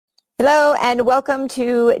Hello and welcome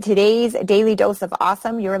to today's Daily Dose of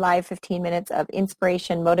Awesome, your live 15 minutes of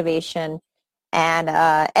inspiration, motivation, and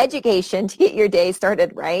education to get your day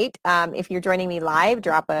started right. If you're joining me live,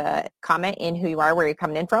 drop a comment in who you are, where you're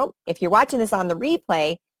coming in from. If you're watching this on the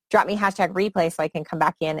replay, drop me hashtag replay so I can come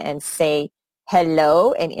back in and say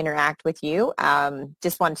hello and interact with you.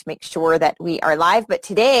 Just wanted to make sure that we are live. But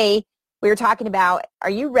today we are talking about, are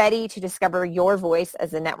you ready to discover your voice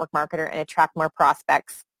as a network marketer and attract more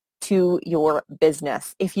prospects to your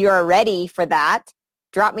business? If you are ready for that,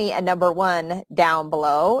 drop me a number 1 down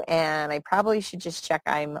below, and I probably should just check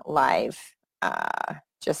I'm live.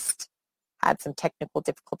 Just had some technical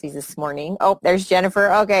difficulties this morning. Oh, there's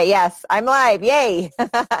Jennifer. Okay, yes, I'm live. Yay.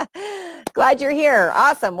 Glad you're here.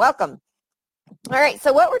 Awesome. Welcome. All right,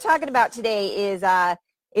 so what we're talking about today is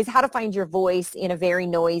how to find your voice in a very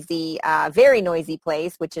noisy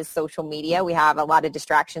place, which is social media. We have a lot of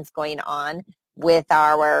distractions going on with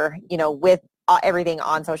everything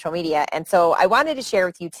on social media. And so I wanted to share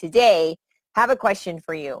with you today, have a question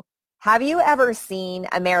for you. Have you ever seen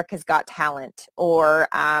America's Got Talent or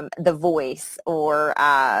The Voice or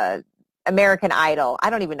American Idol? I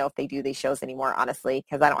don't even know if they do these shows anymore, honestly,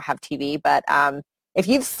 because I don't have TV. But if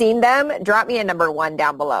you've seen them, drop me a number 1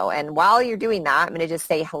 down below. And while you're doing that, I'm going to just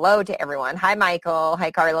say hello to everyone. Hi, Michael. Hi,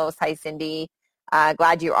 Carlos. Hi, Cindy.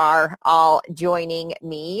 Glad you are all joining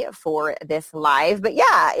me for this live. But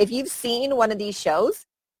yeah, if you've seen one of these shows,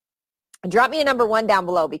 drop me a number 1 down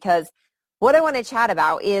below, because what I want to chat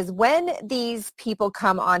about is when these people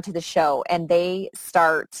come onto the show and they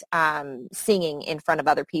start singing in front of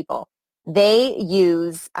other people, they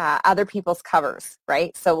use other people's covers,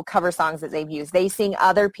 right? So cover songs that they've used. They sing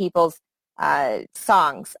other people's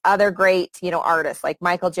songs, other great, artists like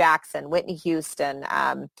Michael Jackson, Whitney Houston,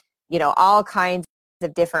 all kinds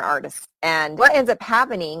of different artists. And what ends up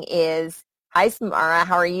happening is, hi, Samara,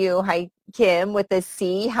 how are you? Hi, Kim with the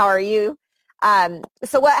C, how are you?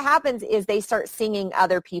 So what happens is they start singing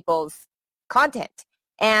other people's content.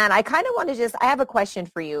 And I kind of want to I have a question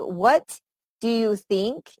for you. What do you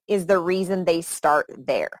think is the reason they start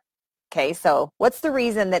there? Okay, so what's the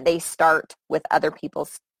reason that they start with other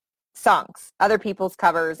people's songs, other people's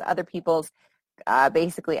covers, other people's,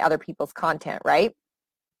 basically other people's content, right?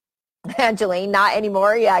 Angeline, not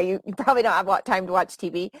anymore. Yeah, you probably don't have time to watch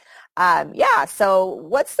TV. So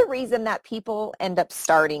what's the reason that people end up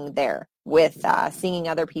starting there with singing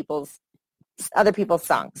other people's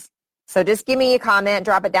songs? So just give me a comment,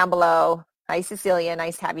 drop it down below. Hi, Cecilia.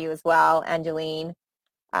 Nice to have you as well. Angeline,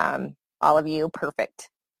 all of you. Perfect.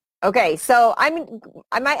 Okay, so I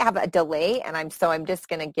might have a delay, and I'm just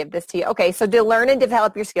going to give this to you. Okay, so to learn and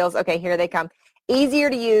develop your skills. Okay, here they come. Easier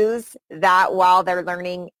to use that while they're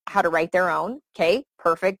learning how to write their own. Okay,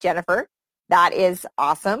 perfect, Jennifer. That is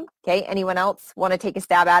awesome. Okay, anyone else want to take a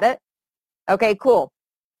stab at it? Okay, cool.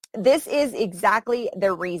 This is exactly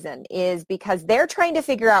the reason, is because they're trying to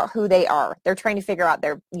figure out who they are. They're trying to figure out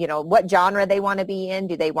what genre they want to be in.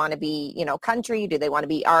 Do they want to be, country? Do they want to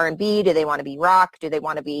be R&B? Do they want to be rock? Do they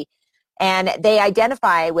want to be, and they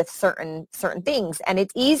identify with certain things, and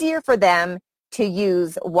it's easier for them to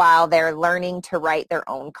use while they're learning to write their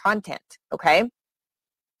own content. Okay.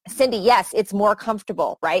 Cindy, yes, it's more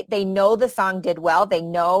comfortable, right? They know the song did well. They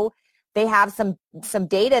know they have some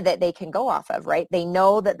data that they can go off of, right? They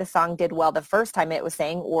know that the song did well the first time it was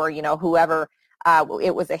sang, or, whoever,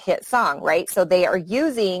 it was a hit song, right? So they are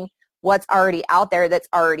using what's already out there that's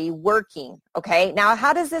already working. Okay. Now,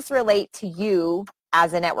 how does this relate to you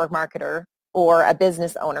as a network marketer or a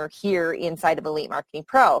business owner here inside of Elite Marketing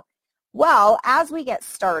Pro? Well, as we get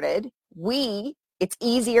started, it's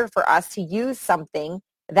easier for us to use something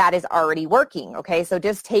that is already working. Okay, so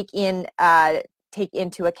just take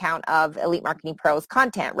into account of Elite Marketing Pro's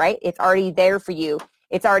content, right? It's already there for you.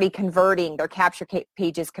 It's already converting. Their capture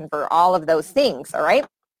pages convert, all of those things, all right?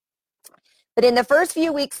 But in the first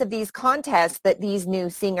few weeks of these contests that these new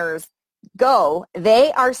singers go,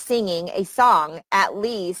 they are singing a song at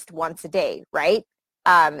least once a day, right?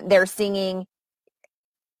 They're singing,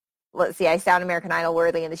 let's see, I sound American Idol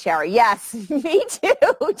worthy in the shower. Yes, me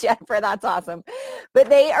too, Jennifer. That's awesome. But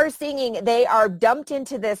they are singing, they are dumped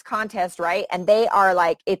into this contest, right? And they are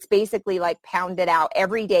it's basically pounded out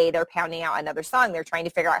every day. They're pounding out another song. They're trying to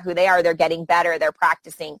figure out who they are. They're getting better. They're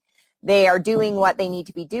practicing. They are doing what they need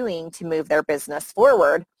to be doing to move their business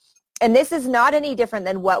forward. And this is not any different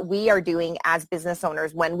than what we are doing as business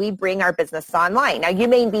owners when we bring our business online. Now, you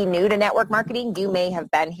may be new to network marketing. You may have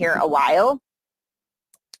been here a while.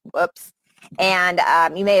 Whoops. And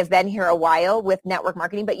you may have been here a while with network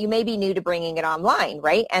marketing, but you may be new to bringing it online,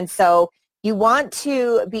 right? And so You want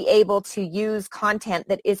to be able to use content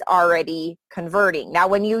that is already converting. Now,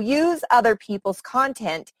 when you use other people's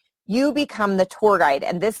content, you become the tour guide.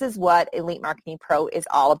 And this is what Elite Marketing Pro is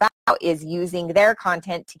all about, is using their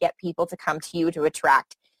content to get people to come to you, to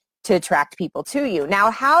attract people to you. Now,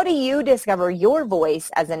 how do you discover your voice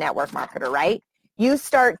as a network marketer, right? You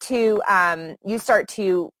start to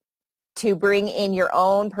bring in your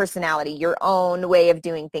own personality, your own way of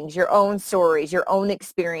doing things, your own stories, your own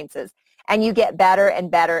experiences, and you get better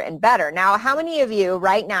and better and better. Now, how many of you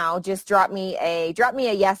right now, just drop me a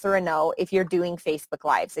yes or a no if you're doing Facebook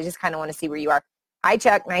Lives? I just kind of want to see where you are. Hi,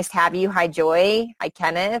 Chuck. Nice to have you. Hi, Joy. Hi,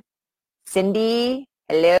 Kenneth. Cindy.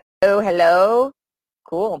 Hello. Hello.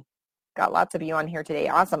 Cool. Got lots of you on here today.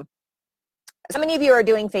 Awesome. So many of you are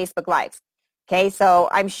doing Facebook Lives. Okay, so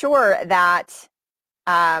I'm sure that,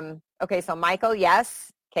 okay, so Michael,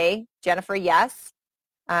 yes. Okay, Jennifer, yes.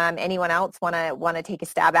 Anyone else want to take a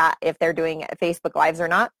stab at if they're doing Facebook Lives or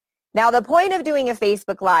not? Now, the point of doing a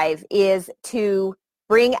Facebook Live is to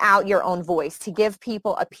bring out your own voice, to give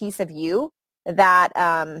people a piece of you that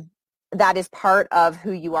that is part of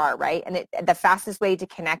who you are, right? And the fastest way to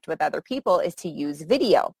connect with other people is to use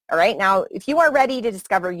video, all right? Now, if you are ready to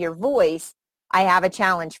discover your voice, I have a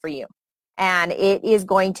challenge for you. And it is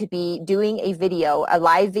going to be doing a video, a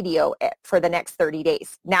live video for the next 30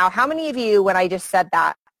 days. Now, how many of you, when I just said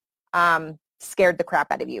that, scared the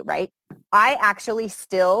crap out of you, right? I actually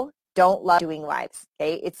still don't love doing lives,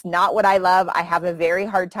 okay? It's not what I love. I have a very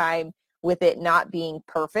hard time with it not being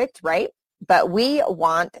perfect, right? But we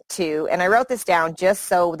want to, and I wrote this down just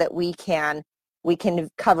so that we can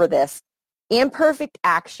cover this. Imperfect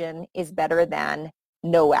action is better than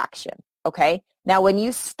no action, okay? Now, when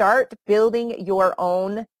you start building your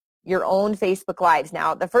own Facebook Lives,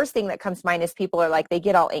 now the first thing that comes to mind is people are like, they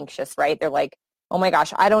get all anxious, right? They're like, oh my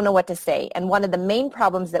gosh, I don't know what to say. And one of the main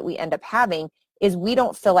problems that we end up having is we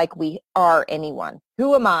don't feel like we are anyone.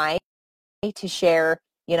 Who am I to share,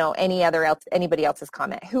 anybody else's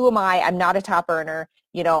comment? Who am I? I'm not a top earner.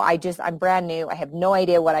 I'm brand new. I have no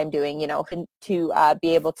idea what I'm doing, to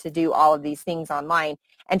be able to do all of these things online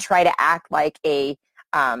and try to act like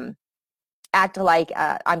I'm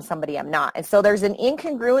somebody I'm not. And so there's an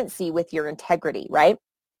incongruency with your integrity, right?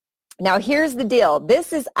 Now, here's the deal.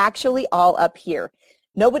 This is actually all up here.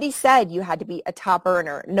 Nobody said you had to be a top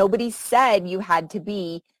earner. Nobody said you had to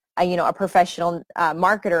be a professional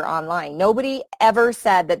marketer online. Nobody ever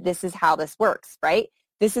said that this is how this works, right?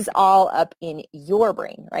 This is all up in your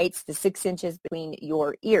brain, right? It's the 6 inches between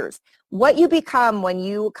your ears. What you become when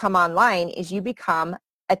you come online is you become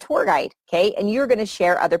a tour guide, okay? And you're going to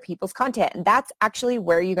share other people's content. And that's actually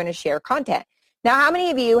where you're going to share content. Now, how many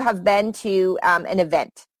of you have been to an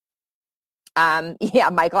event? Yeah,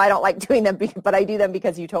 Michael, I don't like doing them, but I do them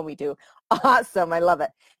because you told me to. Awesome. I love it.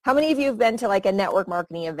 How many of you have been to like a network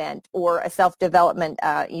marketing event or a self-development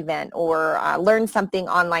event or learned something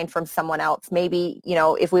online from someone else? Maybe,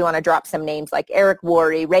 if we want to drop some names like Eric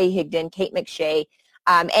Worre, Ray Higdon, Kate McShay,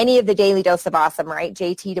 any of the Daily Dose of Awesome, right?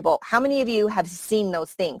 JT DeBolt. How many of you have seen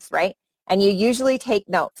those things, right? And you usually take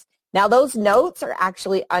notes. Now, those notes are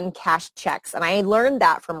actually uncashed checks. And I learned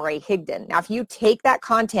that from Ray Higdon. Now, if you take that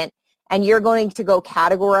content and you're going to go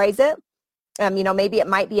categorize it, maybe it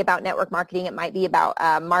might be about network marketing. It might be about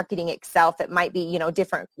marketing itself. It might be,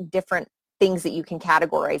 different things that you can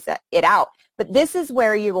categorize it out. But this is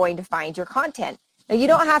where you're going to find your content. Now, you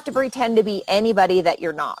don't have to pretend to be anybody that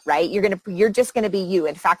you're not, right? You're just going to be you.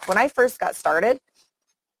 In fact, when I first got started,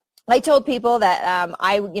 I told people that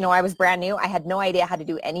I was brand new. I had no idea how to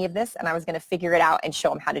do any of this, and I was going to figure it out and show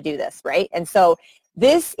them how to do this, right? And so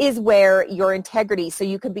this is where your integrity, so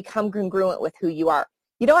you can become congruent with who you are.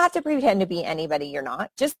 You don't have to pretend to be anybody you're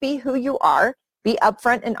not. Just be who you are. Be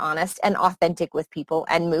upfront and honest and authentic with people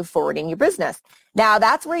and move forward in your business. Now,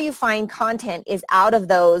 that's where you find content is out of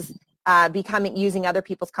those using other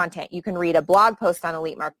people's content. You can read a blog post on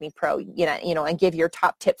Elite Marketing Pro, and give your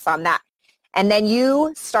top tips on that. And then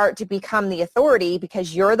you start to become the authority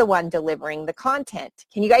because you're the one delivering the content.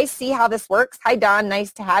 Can you guys see how this works? Hi, Don.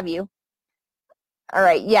 Nice to have you. All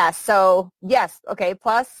right. Yes. So yes. Okay.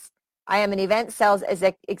 Plus, I am an event sales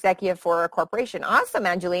executive for a corporation. Awesome,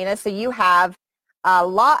 Angelina. So you have a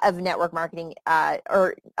lot of network marketing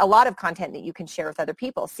or a lot of content that you can share with other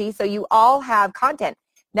people. See, so you all have content.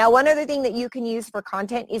 Now, one other thing that you can use for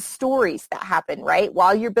content is stories that happen, right,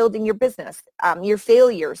 while you're building your business, your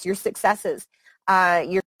failures, your successes,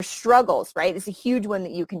 your struggles, right? It's a huge one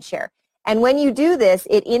that you can share. And when you do this,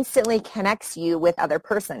 it instantly connects you with other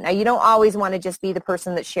person. Now, you don't always want to just be the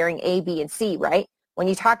person that's sharing A, B, and C, right? When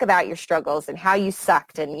you talk about your struggles and how you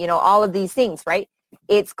sucked and, all of these things, right?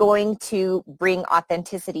 It's going to bring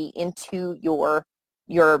authenticity into your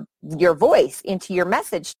voice, into your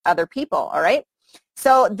message to other people, all right?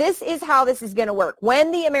 So this is how this is going to work.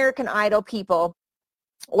 When the American Idol people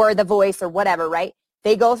or The Voice or whatever, right,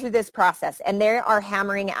 they go through this process and they are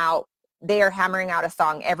hammering out a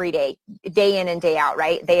song every day, day in and day out,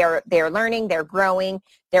 right? They're learning, they're growing,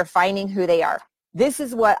 they're finding who they are. This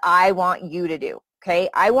is what I want you to do, okay?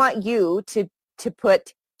 I want you to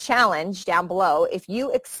put challenge down below if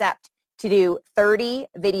you accept to do 30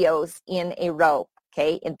 videos in a row,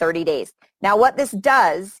 okay, in 30 days. Now, what this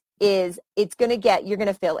does is you're going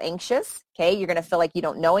to feel anxious, okay? You're going to feel like you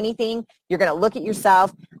don't know anything. You're going to look at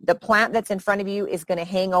yourself. The plant that's in front of you is going to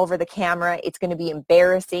hang over the camera. It's going to be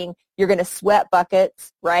embarrassing. You're going to sweat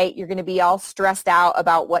buckets, right? You're going to be all stressed out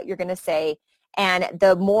about what you're going to say. And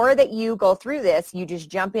the more that you go through this, you just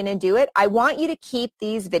jump in and do it. I want you to keep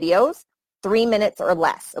these videos 3 minutes or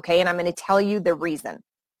less, okay? And I'm going to tell you the reason.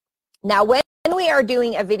 Now, when we are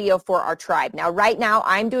doing a video for our tribe, now right now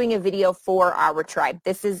I'm doing a video for our tribe.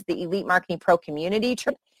 This is the Elite Marketing Pro community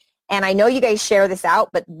tribe. And I know you guys share this out,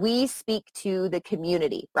 but we speak to the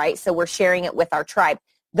community, right? So we're sharing it with our tribe.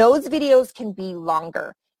 Those videos can be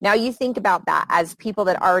longer. Now you think about that as people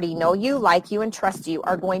that already know you, like you, and trust you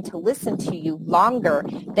are going to listen to you longer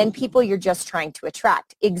than people you're just trying to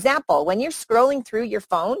attract. Example, when you're scrolling through your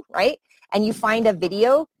phone, right, and you find a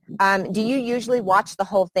video, do you usually watch the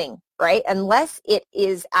whole thing, right? Unless it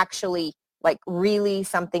is actually like really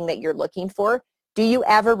something that you're looking for. Do you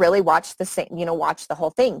ever really watch watch the whole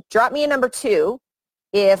thing? Drop me a number 2.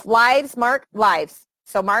 If lives, Mark, lives.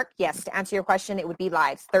 So Mark, yes, to answer your question, it would be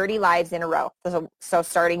lives, 30 lives in a row. So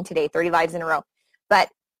starting today, 30 lives in a row. But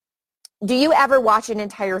do you ever watch an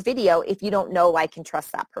entire video if you don't know, like, and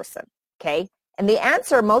trust that person, okay? And the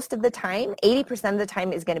answer most of the time, 80% of the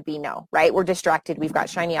time, is going to be no, right? We're distracted. We've got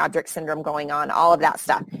shiny object syndrome going on, all of that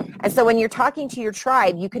stuff. And so when you're talking to your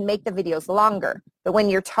tribe, you can make the videos longer. But when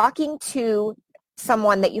you're talking to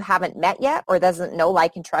someone that you haven't met yet or doesn't know,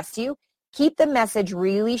 like, and trust you, keep the message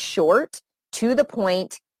really short, to the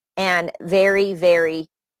point, and very, very,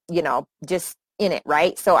 just in it,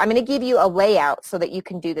 right? So I'm going to give you a layout so that you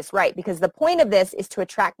can do this right, because the point of this is to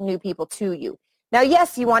attract new people to you. Now,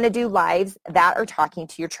 yes, you want to do lives that are talking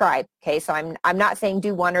to your tribe, okay? So I'm not saying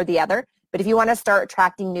do one or the other, but if you want to start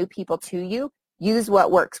attracting new people to you, use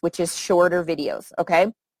what works, which is shorter videos,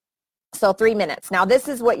 okay? So 3 minutes. Now, this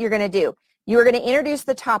is what you're going to do. You are going to introduce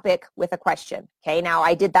the topic with a question, okay? Now,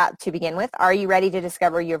 I did that to begin with. Are you ready to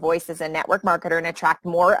discover your voice as a network marketer and attract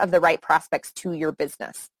more of the right prospects to your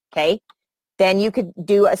business, okay? Then you could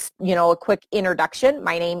do a quick introduction.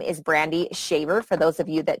 My name is Brandy Shaver, for those of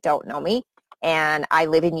you that don't know me. And I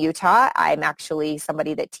live in Utah. I'm actually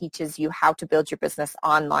somebody that teaches you how to build your business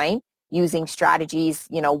online using strategies,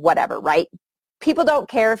 whatever, right? People don't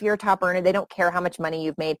care if you're a top earner. They don't care how much money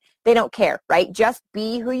you've made. They don't care, right? Just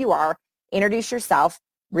be who you are. Introduce yourself.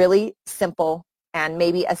 Really simple, and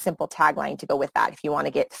maybe a simple tagline to go with that if you want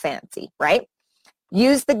to get fancy, right?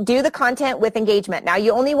 Do the content with engagement. Now,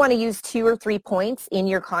 you only want to use 2 or 3 points in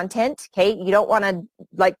your content, okay? You don't want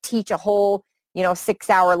to teach a whole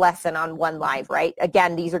 6-hour lesson on one live, right?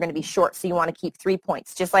 Again, these are going to be short, so you want to keep 3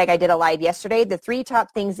 points. Just like I did a live yesterday, the 3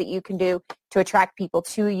 top things that you can do to attract people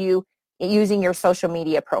to you using your social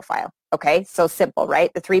media profile, okay? So simple,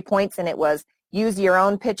 right? The 3 points, and it was use your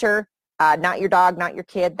own picture, not your dog, not your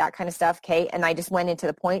kid, that kind of stuff, okay? And I just went into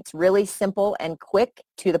the points, really simple and quick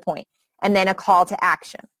to the point. And then a call to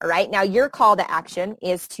action, all right? Now, your call to action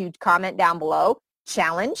is to comment down below,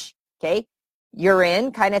 challenge, okay? You're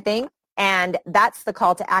in kind of thing. And that's the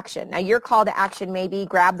call to action. Now, your call to action may be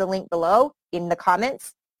grab the link below in the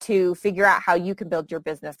comments to figure out how you can build your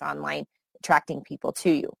business online, attracting people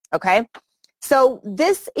to you, okay? So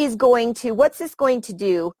what's this going to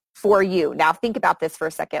do for you? Now, think about this for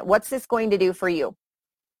a second. What's this going to do for you?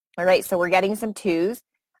 All right, so we're getting some 2s.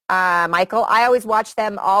 Michael, I always watch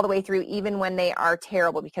them all the way through, even when they are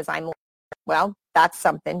terrible, because that's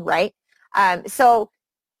something, right? So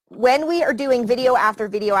when we are doing video after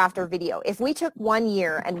video after video, if we took 1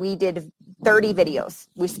 year and we did 30 videos,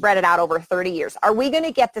 we spread it out over 30 years, are we going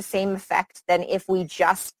to get the same effect than if we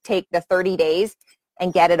just take the 30 days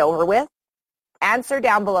and get it over with? Answer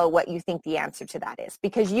down below what you think the answer to that is,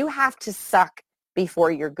 because you have to suck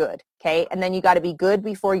before you're good, okay? And then you got to be good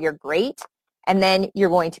before you're great, and then you're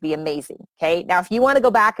going to be amazing, okay? Now, if you want to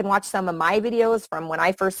go back and watch some of my videos from when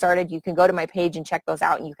I first started, you can go to my page and check those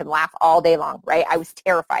out, and you can laugh all day long, right? I was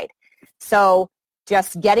terrified. So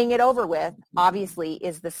just getting it over with, obviously,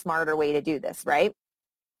 is the smarter way to do this, right?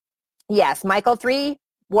 Yes, Michael,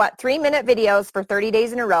 3-minute videos for 30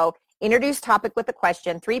 days in a row. Introduce topic with a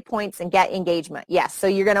question, 3 points, and get engagement. Yes, so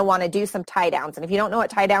you're going to want to do some tie downs. And if you don't know what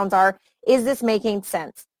tie downs are, is this making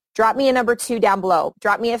sense? Drop me a number 2 down below.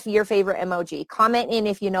 Drop me your favorite emoji. Comment in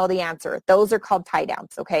if you know the answer. Those are called tie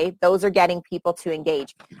downs, okay? Those are getting people to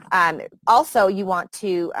engage. Also, you want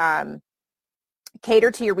to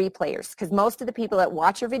cater to your replayers because most of the people that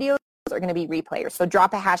watch your videos are going to be replayers. So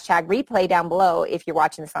drop a hashtag replay down below if you're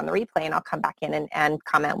watching this on the replay, and I'll come back in and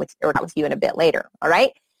comment with you in a bit later, all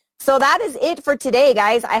right? So that is it for today,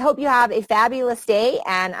 guys. I hope you have a fabulous day,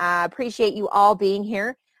 and appreciate you all being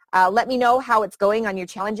here. Let me know how it's going on your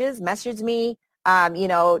challenges. Message me, tag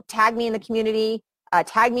me in the community,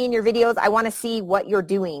 tag me in your videos. I want to see what you're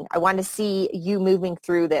doing. I want to see you moving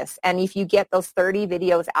through this. And if you get those 30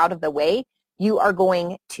 videos out of the way, you are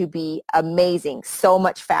going to be amazing, so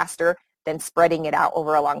much faster than spreading it out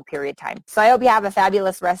over a long period of time. So I hope you have a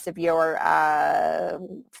fabulous rest of your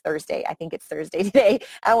Thursday. I think it's Thursday today.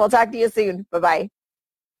 And we'll talk to you soon. Bye-bye.